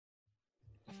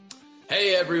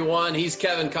Hey everyone, he's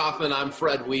Kevin Kauffman, I'm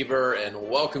Fred Weaver, and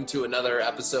welcome to another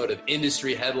episode of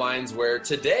Industry Headlines, where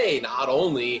today not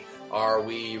only are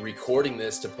we recording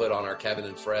this to put on our Kevin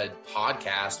and Fred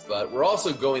podcast, but we're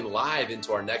also going live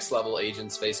into our Next Level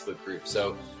Agents Facebook group.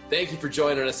 So thank you for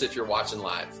joining us if you're watching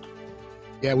live.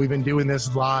 Yeah, we've been doing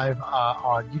this live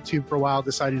on YouTube for a while,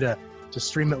 decided to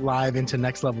stream it live into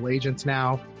Next Level Agents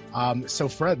now. So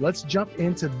Fred, let's jump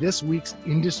into this week's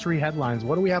Industry Headlines.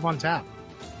 What do we have on tap?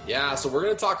 Yeah, so we're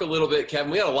going to talk a little bit,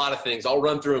 Kevin. We had a lot of things. I'll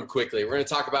run through them quickly. We're going to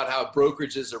talk about how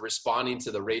brokerages are responding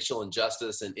to the racial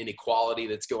injustice and inequality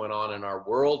that's going on in our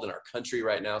world and our country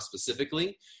right now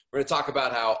specifically. We're going to talk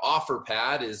about how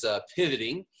OfferPad is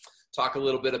pivoting, talk a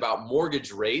little bit about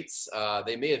mortgage rates.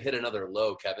 They may have hit another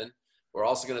low, Kevin. We're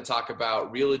also going to talk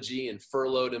about Realogy and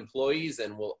furloughed employees,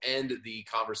 and we'll end the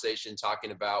conversation talking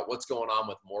about what's going on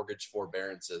with mortgage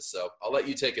forbearances. So I'll let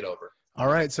you take it over. All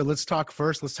right, so let's talk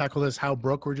first. Let's tackle this, how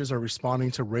brokerages are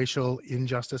responding to racial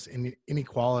injustice and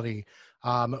inequality.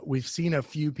 We've seen a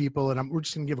few people, and we're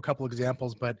just going to give a couple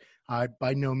examples, but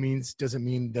by no means does it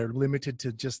mean they're limited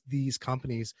to just these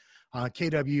companies.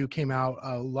 KW came out.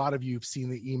 A lot of you have seen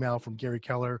the email from Gary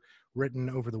Keller written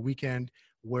over the weekend,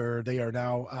 where they are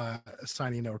now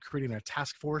assigning or creating a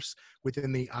task force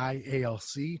within the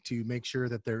IALC to make sure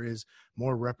that there is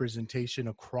more representation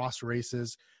across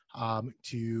races,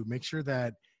 to make sure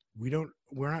that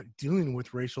we're not dealing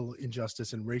with racial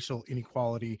injustice and racial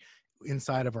inequality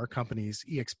inside of our companies.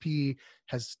 EXP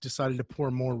has decided to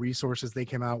pour more resources. They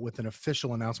came out with an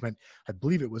official announcement, I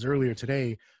believe it was earlier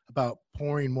today, about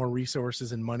pouring more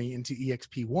resources and money into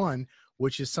EXP1,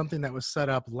 which is something that was set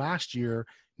up last year,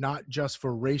 not just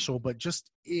for racial, but just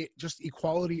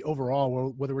equality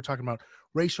overall, whether we're talking about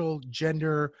racial,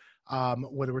 gender,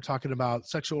 whether we're talking about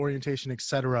sexual orientation,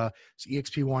 etc. So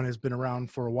EXP1 has been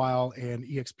around for a while, and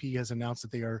EXP has announced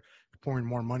that they are pouring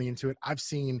more money into it. I've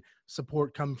seen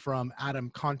support come from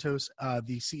Adam Contos,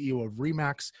 the CEO of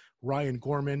Remax, Ryan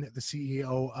Gorman, the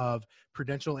CEO of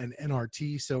Prudential and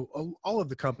NRT. So all of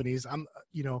the companies,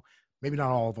 maybe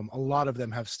not all of them, a lot of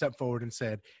them have stepped forward and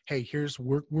said, hey,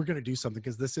 we're going to do something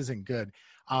because this isn't good.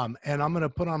 And I'm going to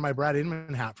put on my Brad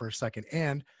Inman hat for a second.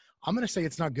 And I'm going to say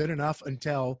it's not good enough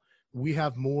until we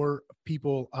have more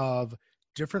people of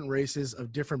different races,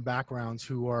 of different backgrounds,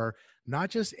 who are not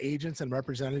just agents and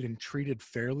represented and treated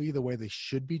fairly the way they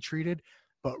should be treated,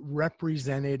 but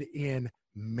represented in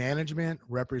management,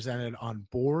 represented on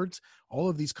boards. All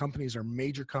of these companies are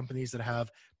major companies that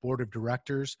have board of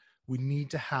directors. We need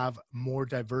to have more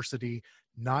diversity,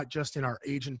 not just in our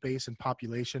agent base and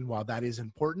population, while that is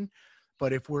important,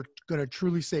 but if we're going to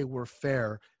truly say we're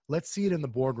fair, let's see it in the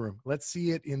boardroom. Let's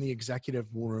see it in the executive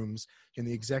rooms, in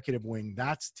the executive wing.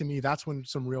 To me, that's when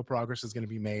some real progress is going to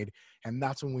be made. And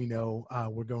that's when we know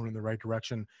we're going in the right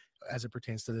direction as it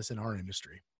pertains to this in our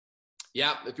industry.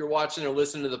 Yeah, if you're watching or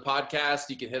listening to the podcast,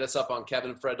 you can hit us up on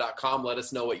kevinfred.com. Let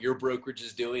us know what your brokerage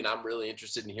is doing. I'm really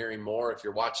interested in hearing more. If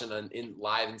you're watching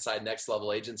live inside Next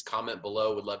Level Agents, comment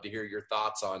below. Would love to hear your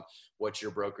thoughts on what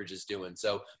your brokerage is doing.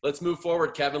 So let's move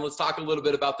forward, Kevin. Let's talk a little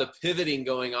bit about the pivoting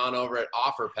going on over at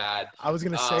OfferPad. I was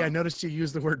going to say, I noticed you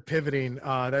used the word pivoting.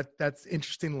 That's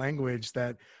interesting language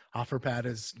that OfferPad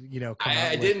is,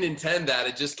 I didn't intend that.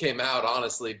 It just came out,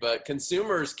 honestly. But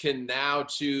consumers can now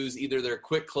choose either their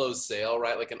quick close sale,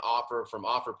 right, like an offer from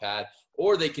OfferPad,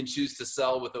 or they can choose to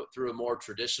sell through a more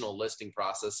traditional listing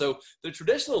process. So the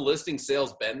traditional listing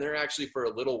sale's been there actually for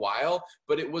a little while,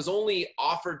 but it was only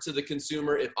offered to the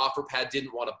consumer if OfferPad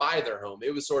didn't want to buy their home.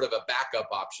 It was sort of a backup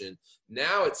option.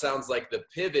 Now it sounds like the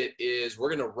pivot is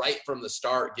we're going to right from the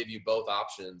start give you both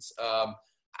options.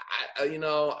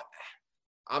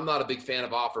 I'm not a big fan of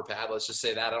OfferPad. Let's just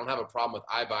say that. I don't have a problem with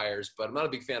iBuyers, but I'm not a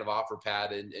big fan of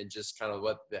OfferPad and just kind of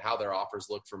how their offers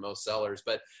look for most sellers.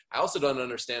 But I also don't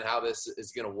understand how this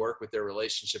is going to work with their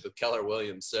relationship with Keller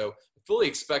Williams. So I fully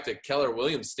expect a Keller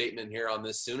Williams statement here on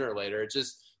this sooner or later. It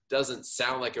just doesn't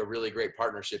sound like a really great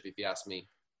partnership, if you ask me.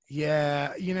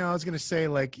 Yeah, I was going to say,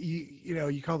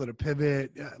 you called it a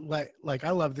pivot. Like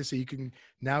I love this. So you can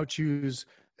now choose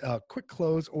quick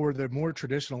close or the more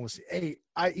traditional,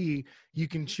 i.e. you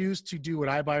can choose to do what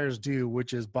iBuyers do,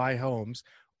 which is buy homes,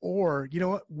 or you know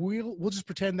what, we'll just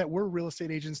pretend that we're real estate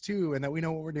agents too, and that we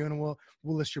know what we're doing, and we'll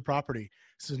list your property.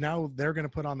 So now they're going to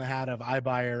put on the hat of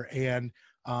iBuyer and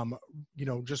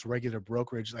just regular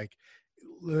brokerage. Like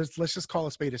let's just call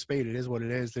a spade a spade. It is what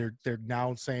it is. They're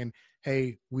now saying,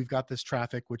 hey, we've got this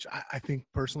traffic, which I think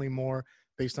personally, more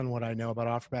based on what I know about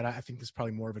OfferPad, I think this is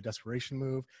probably more of a desperation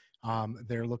move.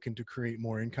 They're looking to create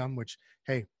more income, which,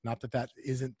 hey, not that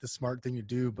isn't the smart thing to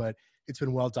do, but it's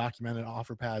been well documented,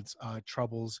 OfferPad's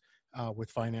troubles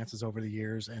with finances over the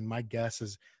years. And my guess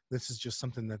is this is just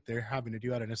something that they're having to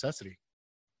do out of necessity.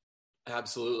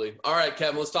 Absolutely. All right,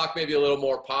 Kevin, let's talk maybe a little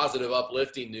more positive,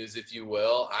 uplifting news, if you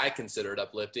will. I consider it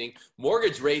uplifting.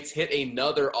 Mortgage rates hit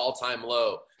another all-time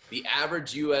low. The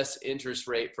average U.S. interest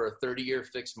rate for a 30-year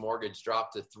fixed mortgage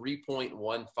dropped to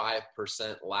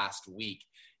 3.15% last week.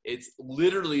 It's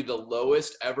literally the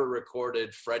lowest ever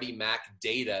recorded Freddie Mac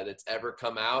data that's ever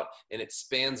come out, and it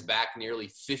spans back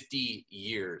nearly 50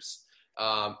 years.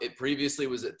 It previously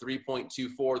was at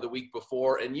 3.24 the week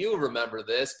before, and you remember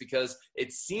this because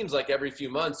it seems like every few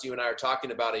months you and I are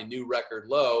talking about a new record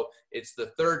low. It's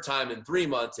the third time in 3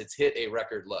 months it's hit a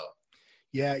record low.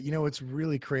 Yeah, what's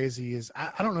really crazy is,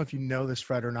 I don't know if you know this,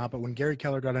 Fred, or not, but when Gary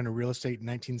Keller got into real estate in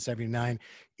 1979,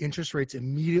 interest rates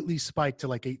immediately spiked to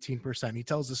like 18%. He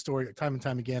tells the story time and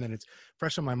time again, and it's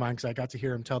fresh on my mind because I got to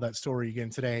hear him tell that story again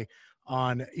today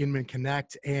on Inman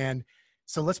Connect. And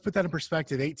so let's put that in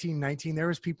perspective. 18, 19, there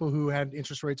was people who had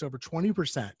interest rates over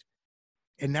 20%.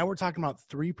 And now we're talking about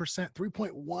 3%,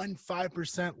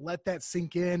 3.15%. Let that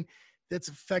sink in. That's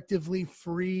effectively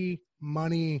free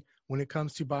money when it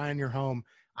comes to buying your home.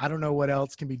 I don't know what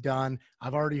else can be done.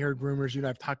 I've already heard rumors,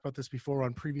 I've talked about this before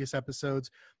on previous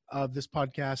episodes of this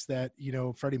podcast, that,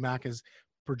 Freddie Mac has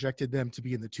projected them to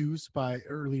be in the twos by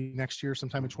early next year,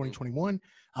 sometime in 2021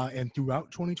 and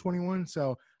throughout 2021.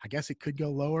 So I guess it could go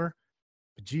lower.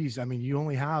 But geez, you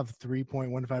only have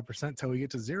 3.15% till we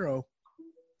get to zero.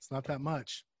 It's not that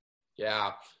much.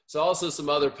 Yeah. So also some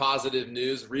other positive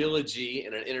news. Realogy,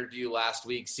 in an interview last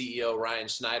week, CEO Ryan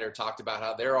Schneider talked about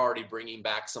how they're already bringing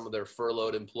back some of their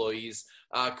furloughed employees.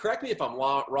 Correct me if I'm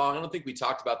wrong. I don't think we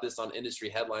talked about this on industry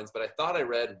headlines, but I thought I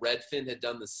read Redfin had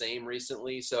done the same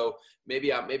recently. So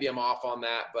maybe I'm off on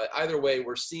that. But either way,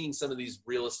 we're seeing some of these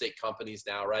real estate companies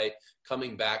now, right,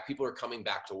 coming back. People are coming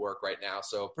back to work right now.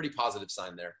 So pretty positive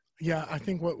sign there. Yeah, I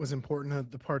think what was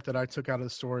important, the part that I took out of the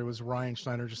story, was Ryan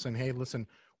Schneider just saying, hey, listen,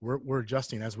 we're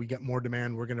adjusting. As we get more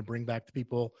demand, we're going to bring back the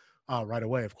people right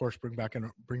away. Of course, bring back in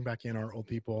our old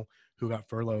people who got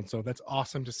furloughed. So that's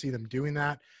awesome to see them doing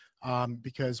that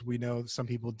because we know some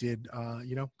people did,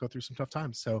 go through some tough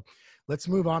times. So let's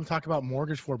move on and talk about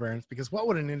mortgage forbearance, because what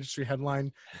would an industry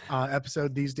headline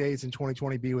episode these days in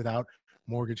 2020 be without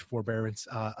mortgage forbearance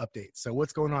updates? So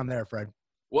what's going on there, Fred?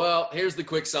 Well, here's the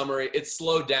quick summary. It's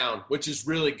slowed down, which is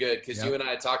really good because you and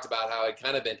I talked about how it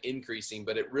kind of been increasing,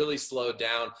 but it really slowed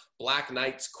down. Black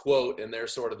Knight's quote, and they're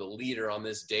sort of the leader on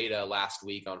this data last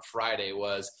week on Friday,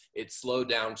 was it slowed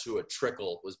down to a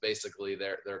trickle, was basically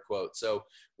their quote. So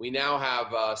we now have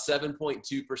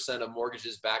 7.2% of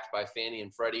mortgages backed by Fannie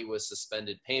and Freddie with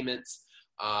suspended payments.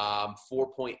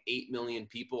 4.8 million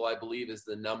people, I believe, is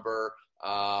the number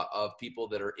of people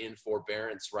that are in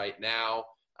forbearance right now.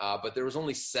 But there was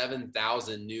only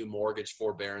 7,000 new mortgage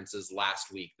forbearances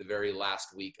last week, the very last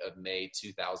week of May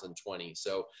 2020.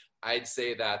 So I'd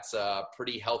say that's a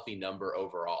pretty healthy number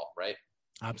overall, right?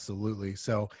 Absolutely.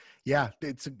 So yeah,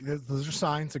 those are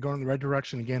signs that go in the right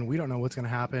direction. Again, we don't know what's going to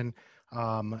happen,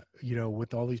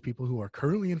 with all these people who are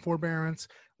currently in forbearance,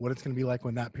 what it's going to be like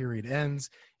when that period ends,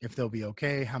 if they'll be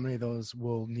okay, how many of those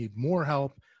will need more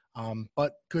help.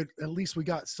 But good, at least we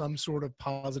got some sort of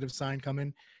positive sign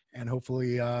coming. And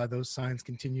hopefully those signs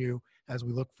continue as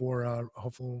we look for a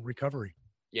hopeful recovery.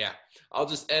 Yeah, I'll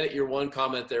just edit your one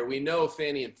comment there. We know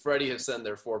Fannie and Freddie have said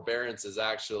their forbearance is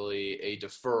actually a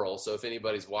deferral. So if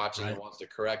anybody's watching and wants to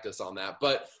correct us on that.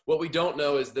 But what we don't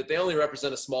know is that they only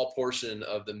represent a small portion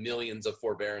of the millions of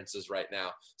forbearances right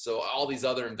now. So all these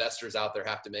other investors out there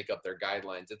have to make up their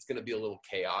guidelines. It's going to be a little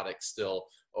chaotic still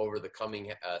over the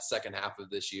coming second half of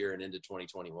this year and into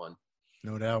 2021.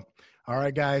 No doubt. All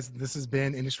right, guys, this has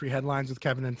been Industry Headlines with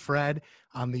Kevin and Fred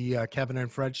on the Kevin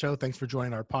and Fred Show. Thanks for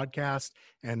joining our podcast,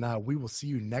 and we will see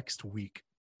you next week.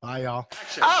 Bye, y'all.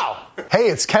 Ow! Hey,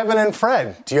 it's Kevin and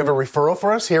Fred. Do you have a referral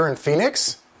for us here in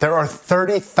Phoenix? There are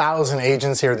 30,000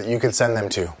 agents here that you could send them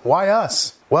to. Why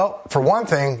us? Well, for one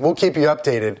thing, we'll keep you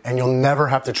updated, and you'll never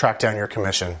have to track down your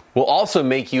commission. We'll also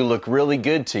make you look really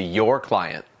good to your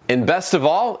client. And best of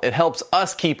all, it helps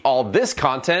us keep all this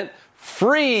content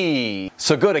free.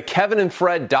 So go to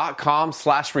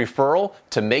kevinandfred.com/referral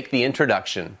to make the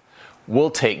introduction.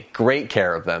 We'll take great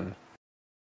care of them.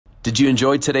 Did you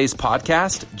enjoy today's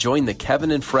podcast? Join the Kevin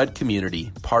and Fred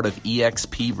community, part of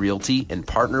eXp Realty, and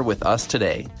partner with us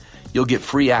today. You'll get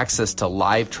free access to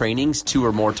live trainings 2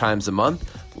 or more times a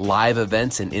month, live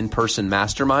events and in-person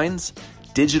masterminds,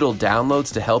 digital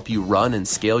downloads to help you run and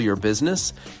scale your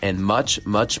business, and much,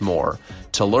 much more.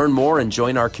 To learn more and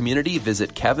join our community,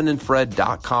 visit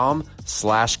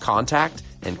kevinandfred.com/contact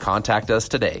and contact us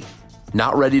today.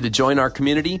 Not ready to join our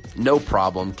community? No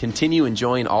problem. Continue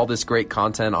enjoying all this great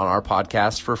content on our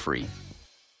podcast for free.